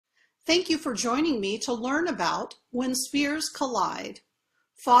Thank you for joining me to learn about When Spheres Collide,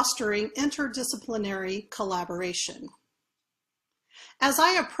 Fostering Interdisciplinary Collaboration. As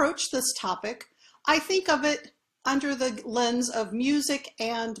I approach this topic, I think of it under the lens of music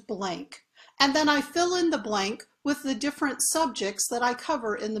and blank, and then I fill in the blank with the different subjects that I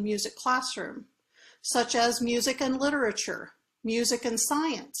cover in the music classroom, such as music and literature, music and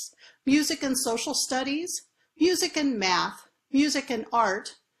science, music and social studies, music and math, music and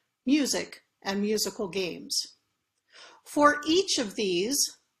art, music and musical games. For each of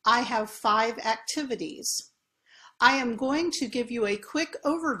these, I have 5 activities. I am going to give you a quick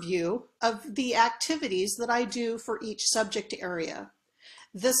overview of the activities that I do for each subject area.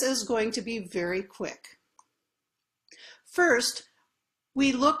 This is going to be very quick. First,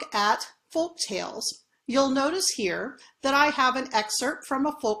 we look at folk tales. You'll notice here that I have an excerpt from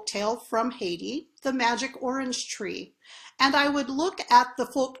a folk tale from Haiti, The Magic Orange Tree. And I would look at the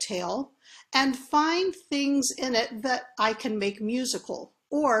folk tale and find things in it that I can make musical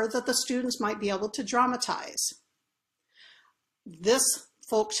or that the students might be able to dramatize. This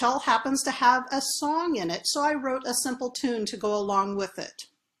folk tale happens to have a song in it, so I wrote a simple tune to go along with it.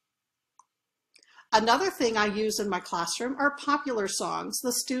 Another thing I use in my classroom are popular songs.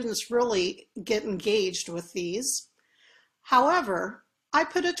 The students really get engaged with these. However, I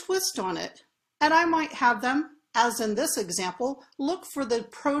put a twist on it, and I might have them, as in this example, look for the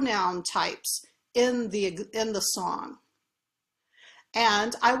pronoun types in the song.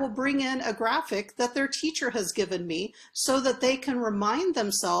 And I will bring in a graphic that their teacher has given me so that they can remind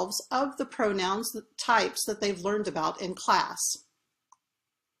themselves of the pronouns types that they've learned about in class.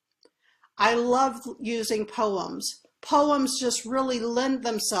 I love using poems. Poems just really lend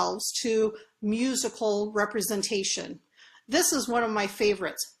themselves to musical representation. This is one of my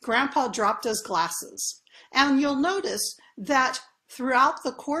favorites. Grandpa dropped his glasses. And you'll notice that throughout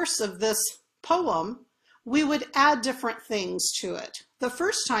the course of this poem, we would add different things to it. The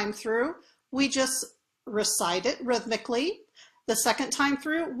first time through, we just recite it rhythmically. The second time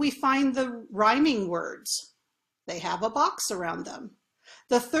through, we find the rhyming words. They have a box around them.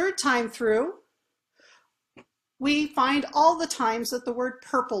 The third time through, we find all the times that the word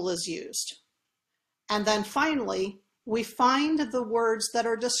purple is used. And then finally, we find the words that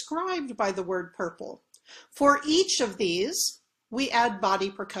are described by the word purple. For each of these, we add body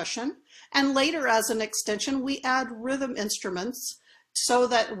percussion, and later as an extension, we add rhythm instruments so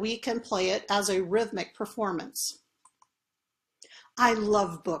that we can play it as a rhythmic performance. I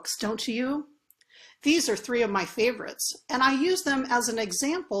love books, don't you? These are 3 of my favorites, and I use them as an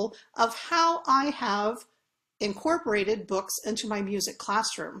example of how I have incorporated books into my music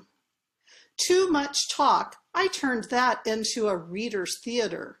classroom. Too much talk, I turned that into a reader's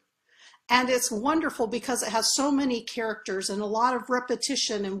theater. And it's wonderful because it has so many characters and a lot of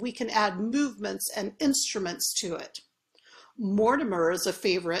repetition, and we can add movements and instruments to it. Mortimer is a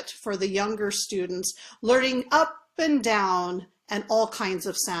favorite for the younger students, learning up and down and all kinds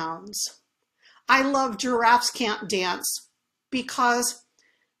of sounds. I love Giraffes Can't Dance because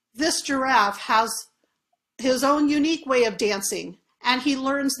this giraffe has his own unique way of dancing, and he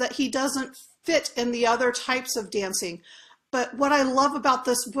learns that he doesn't fit in the other types of dancing. But what I love about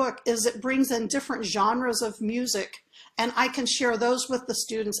this book is it brings in different genres of music, and I can share those with the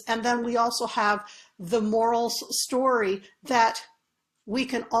students. And then we also have the moral story that we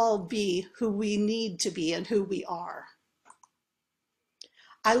can all be who we need to be and who we are.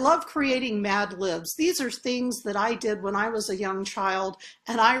 I love creating Mad Libs. These are things that I did when I was a young child,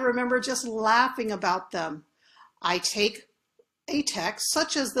 and I remember just laughing about them. I take a text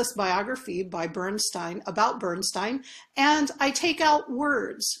such as this biography by Bernstein, about Bernstein, and I take out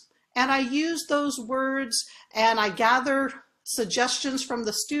words and I use those words and I gather suggestions from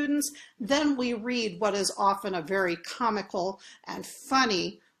the students. Then we read what is often a very comical and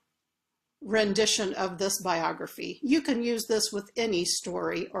funny rendition of this biography. You can use this with any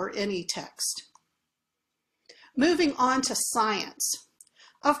story or any text. Moving on to science.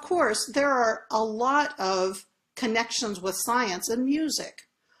 Of course, there are a lot of connections with science and music.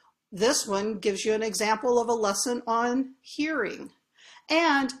 This one gives you an example of a lesson on hearing.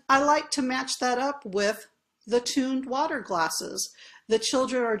 And I like to match that up with the tuned water glasses. The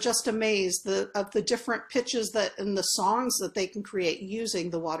children are just amazed of the different pitches that in the songs that they can create using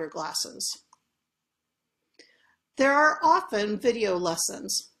the water glasses. There are often video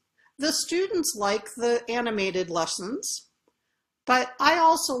lessons. The students like the animated lessons, but I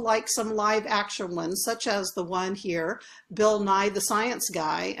also like some live action ones, such as the one here, Bill Nye the Science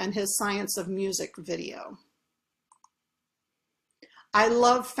Guy and his Science of Music video. I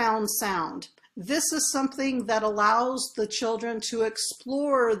love found sound, This is something that allows the children to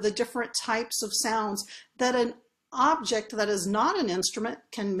explore the different types of sounds that an object that is not an instrument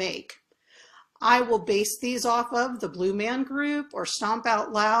can make. I will base these off of the Blue Man Group or Stomp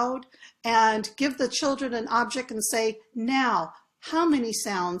Out Loud and give the children an object and say, now, how many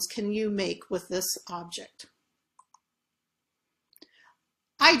sounds can you make with this object?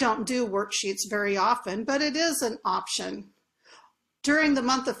 I don't do worksheets very often, but it is an option. During the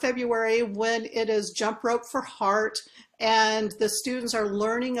month of February, when it is Jump Rope for Heart and the students are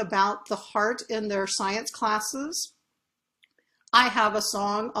learning about the heart in their science classes, I have a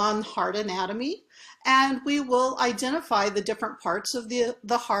song on heart anatomy, and we will identify the different parts of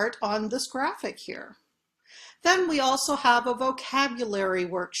the heart on this graphic here. Then we also have a vocabulary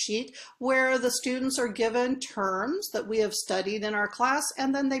worksheet where the students are given terms that we have studied in our class,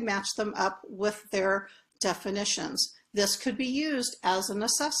 and then they match them up with their definitions. This could be used as an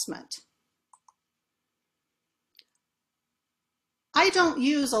assessment. I don't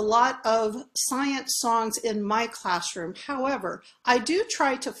use a lot of science songs in my classroom. However, I do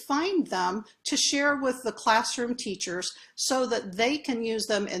try to find them to share with the classroom teachers so that they can use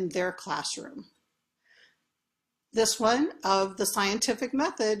them in their classroom. This one of the scientific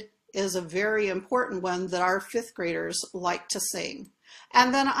method is a very important one that our fifth graders like to sing.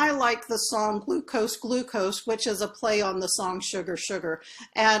 And then I like the song Glucose, Glucose, which is a play on the song Sugar, Sugar.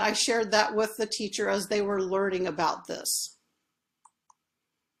 And I shared that with the teacher as they were learning about this.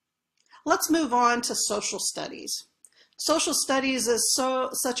 Let's move on to social studies. Social studies is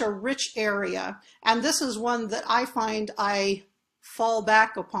such a rich area, and this is one that I find I fall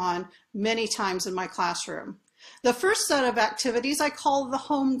back upon many times in my classroom. The first set of activities I call the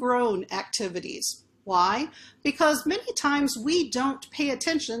homegrown activities. Why? Because many times we don't pay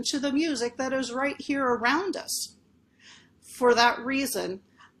attention to the music that is right here around us. For that reason,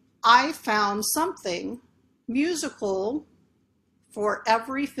 I found something musical for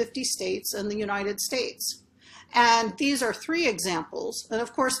every 50 states in the United States. And these are 3 examples. And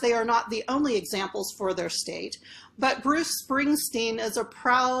of course, they are not the only examples for their state, but Bruce Springsteen is a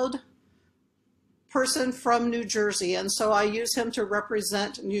proud person from New Jersey, and so I use him to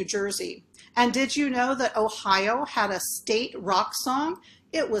represent New Jersey. And did you know that Ohio had a state rock song?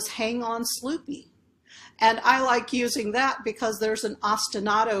 It was Hang On Sloopy. And I like using that because there's an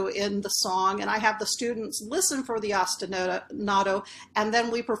ostinato in the song, and I have the students listen for the ostinato, and then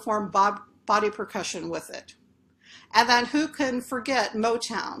we perform body percussion with it. And then who can forget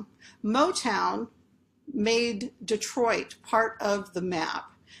Motown? Motown made Detroit part of the map,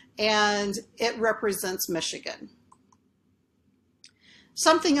 and it represents Michigan.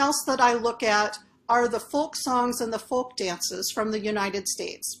 Something else that I look at are the folk songs and the folk dances from the United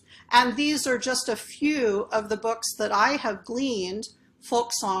States. And these are just a few of the books that I have gleaned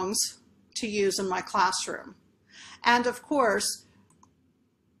folk songs to use in my classroom. And of course,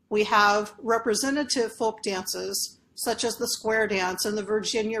 we have representative folk dances such as the square dance and the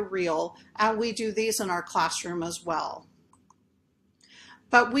Virginia reel, and we do these in our classroom as well.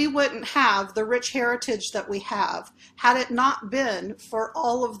 But we wouldn't have the rich heritage that we have had it not been for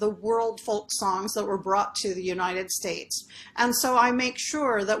all of the world folk songs that were brought to the United States. And so I make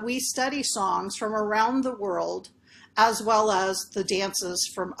sure that we study songs from around the world as well as the dances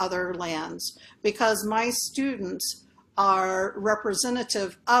from other lands, because my students are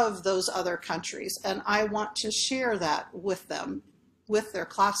representative of those other countries, and I want to share that with them, with their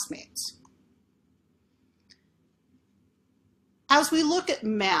classmates. As we look at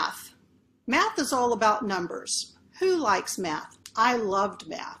math, math is all about numbers. Who likes math? I loved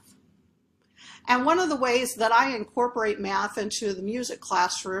math. And one of the ways that I incorporate math into the music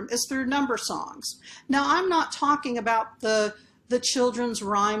classroom is through number songs. Now, I'm not talking about the children's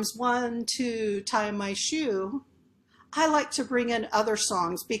rhymes, 1, 2, tie my shoe. I like to bring in other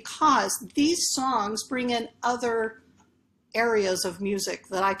songs because these songs bring in other areas of music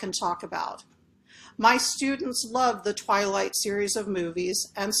that I can talk about. My students love the Twilight series of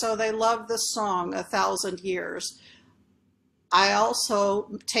movies, and so they love the song 1,000 Years. I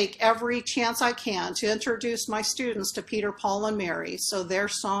also take every chance I can to introduce my students to Peter, Paul, and Mary, so their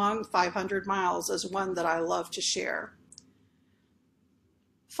song 500 Miles is one that I love to share.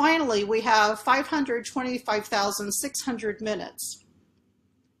 Finally, we have 525,600 minutes.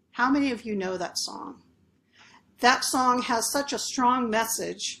 How many of you know that song? That song has such a strong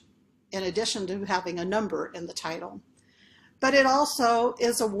message, in addition to having a number in the title. But it also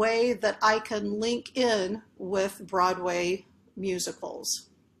is a way that I can link in with Broadway musicals.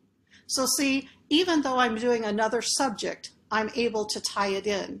 So see, even though I'm doing another subject, I'm able to tie it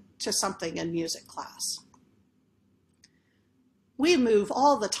in to something in music class. We move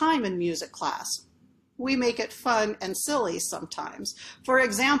all the time in music class. We make it fun and silly sometimes. For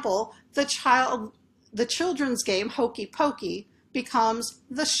example, the children's game Hokey Pokey becomes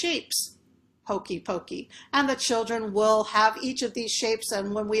the shapes Hokey Pokey. And the children will have each of these shapes,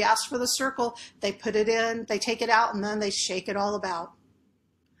 and when we ask for the circle, they put it in, they take it out, and then they shake it all about.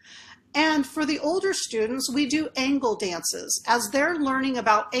 And for the older students, we do angle dances. As they're learning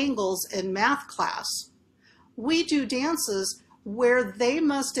about angles in math class, we do dances where they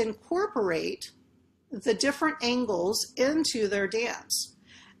must incorporate the different angles into their dance.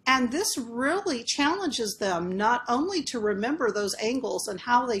 And this really challenges them not only to remember those angles and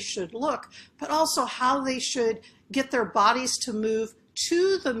how they should look, but also how they should get their bodies to move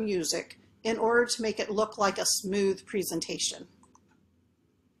to the music in order to make it look like a smooth presentation.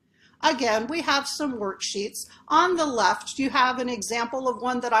 Again, we have some worksheets. On the left, you have an example of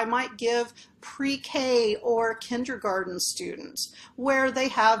one that I might give pre-K or kindergarten students, where they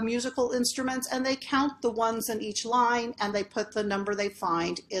have musical instruments and they count the ones in each line and they put the number they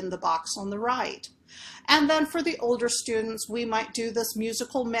find in the box on the right. And then for the older students, we might do this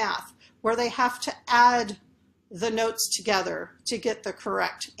musical math, where they have to add the notes together to get the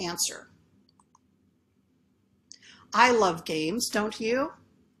correct answer. I love games, don't you?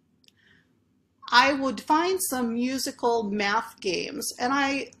 I would find some musical math games, and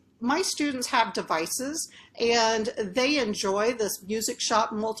my students have devices and they enjoy this music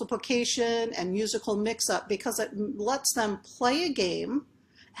shop multiplication and musical mix-up because it lets them play a game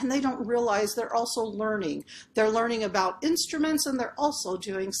and they don't realize they're also learning. They're learning about instruments and they're also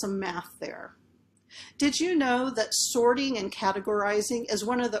doing some math there. Did you know that sorting and categorizing is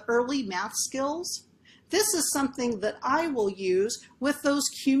one of the early math skills? This is something that I will use with those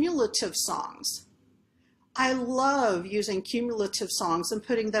cumulative songs. I love using cumulative songs and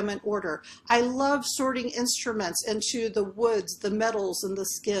putting them in order. I love sorting instruments into the woods, the metals, and the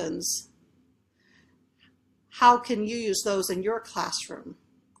skins. How can you use those in your classroom?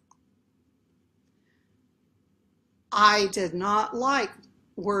 I did not like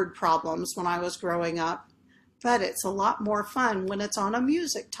word problems when I was growing up, but it's a lot more fun when it's on a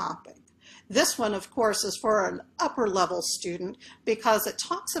music topic. This one, of course, is for an upper level student because it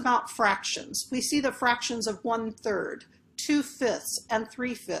talks about fractions. We see the fractions of 1/3, 2/5, and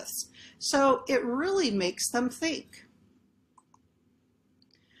 3/5. So it really makes them think.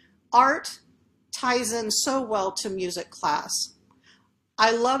 Art ties in so well to music class.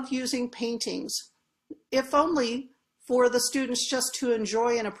 I love using paintings, if only for the students just to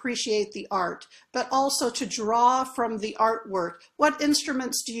enjoy and appreciate the art, but also to draw from the artwork. What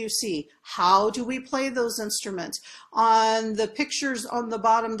instruments do you see? How do we play those instruments? On the pictures on the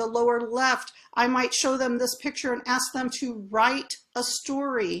bottom, the lower left, I might show them this picture and ask them to write a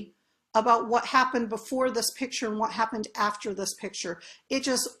story about what happened before this picture and what happened after this picture. It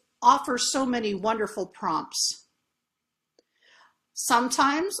just offers so many wonderful prompts.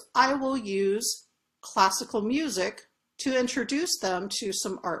 Sometimes I will use classical music to introduce them to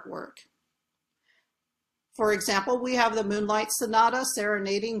some artwork. For example, we have the Moonlight Sonata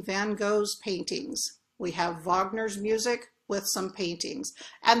serenading Van Gogh's paintings. We have Wagner's music with some paintings.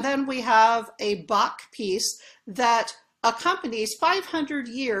 And then we have a Bach piece that accompanies 500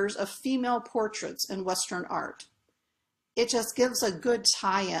 years of female portraits in Western art. It just gives a good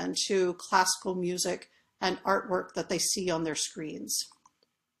tie-in to classical music and artwork that they see on their screens.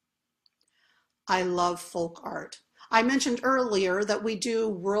 I love folk art. I mentioned earlier that we do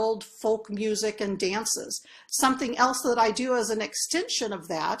world folk music and dances. Something else that I do as an extension of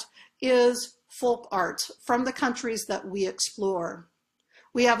that is folk art from the countries that we explore.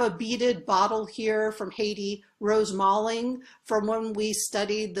 We have a beaded bottle here from Haiti, Rose Malling, from when we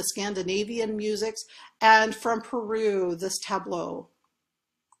studied the Scandinavian musics, and from Peru, this tableau.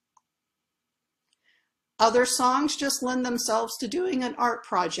 Other songs just lend themselves to doing an art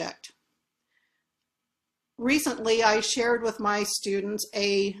project. Recently, I shared with my students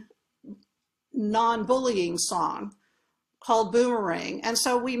a non-bullying song called Boomerang, and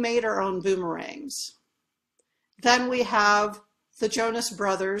so we made our own boomerangs. Then we have the Jonas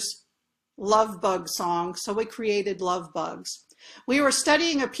Brothers Love Bug song, so we created Love Bugs. We were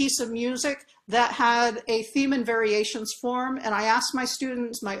studying a piece of music that had a theme and variations form, and I asked my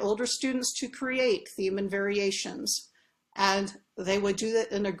students, my older students, to create theme and variations, and they would do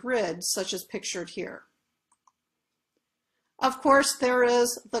that in a grid such as pictured here. Of course, there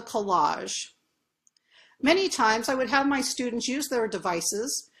is the collage. Many times I would have my students use their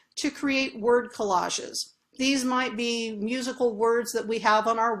devices to create word collages. These might be musical words that we have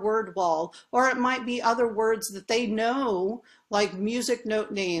on our word wall, or it might be other words that they know, like music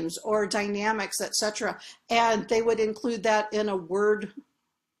note names or dynamics, etc. And they would include that in a word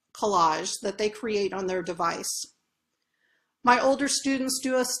collage that they create on their device. My older students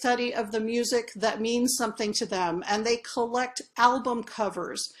do a study of the music that means something to them, and they collect album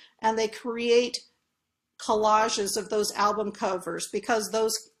covers and they create collages of those album covers because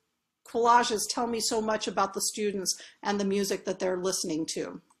those collages tell me so much about the students and the music that they're listening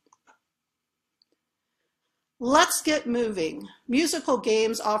to. Let's get moving. Musical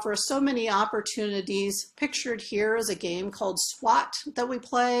games offer so many opportunities. Pictured here is a game called SWAT that we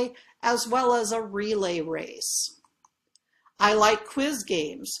play, as well as a relay race. I like quiz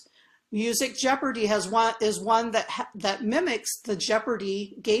games. Music Jeopardy is one that mimics the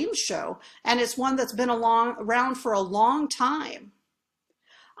Jeopardy game show, and it's one that's been around for a long time.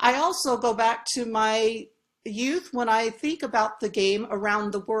 I also go back to my youth when I think about the game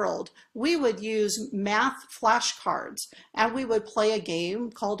Around the World. We would use math flashcards and we would play a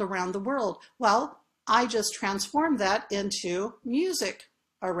game called Around the World. Well, I just transformed that into music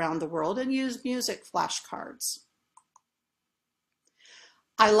around the world and use music flashcards.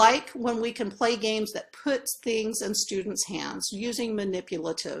 I like when we can play games that put things in students' hands using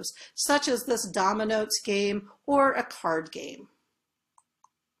manipulatives, such as this dominoes game or a card game.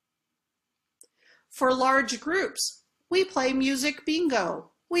 For large groups, we play music bingo.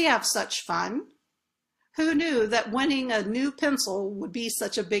 We have such fun. Who knew that winning a new pencil would be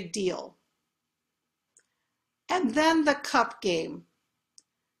such a big deal? And then the cup game.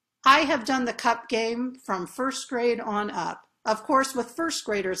 I have done the cup game from first grade on up. Of course, with first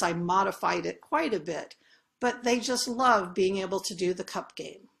graders, I modified it quite a bit, but they just love being able to do the cup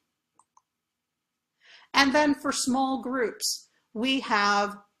game. And then for small groups, we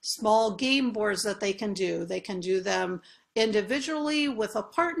have small game boards that they can do. They can do them individually with a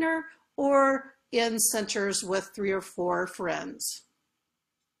partner or in centers with 3 or 4 friends.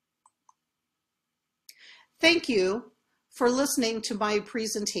 Thank you for listening to my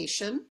presentation.